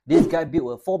This guy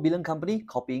built a 4 billion company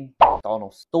copying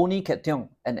McDonald's. Tony Keteong,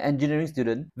 an engineering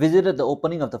student, visited the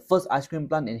opening of the first ice cream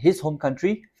plant in his home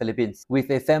country, Philippines.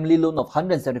 With a family loan of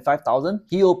 $175,000,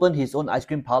 he opened his own ice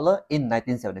cream parlor in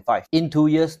 1975. In 2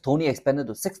 years, Tony expanded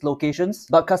to 6 locations,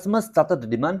 but customers started to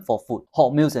demand for food.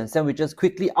 Hot meals and sandwiches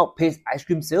quickly outpaced ice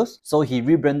cream sales, so he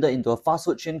rebranded into a fast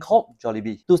food chain called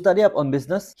Jollibee. To study up on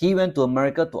business, he went to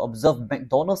America to observe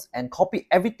McDonald's and copy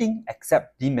everything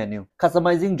except the menu.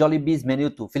 Customizing Jollibee's menu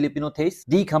to Filipino taste,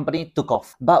 the company took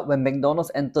off. But when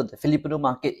McDonald's entered the Filipino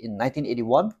market in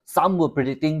 1981, some were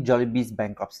predicting Jollibee's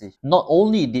bankruptcy. Not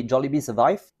only did Jollibee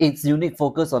survive, its unique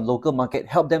focus on local market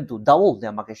helped them to double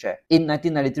their market share. In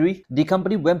 1993, the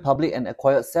company went public and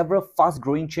acquired several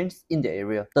fast-growing chains in the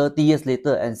area. 30 years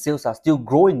later, and sales are still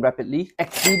growing rapidly,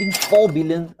 exceeding 4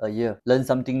 billion a year. Learn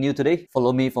something new today?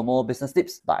 Follow me for more business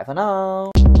tips. Bye for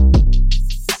now.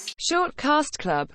 Shortcast Club.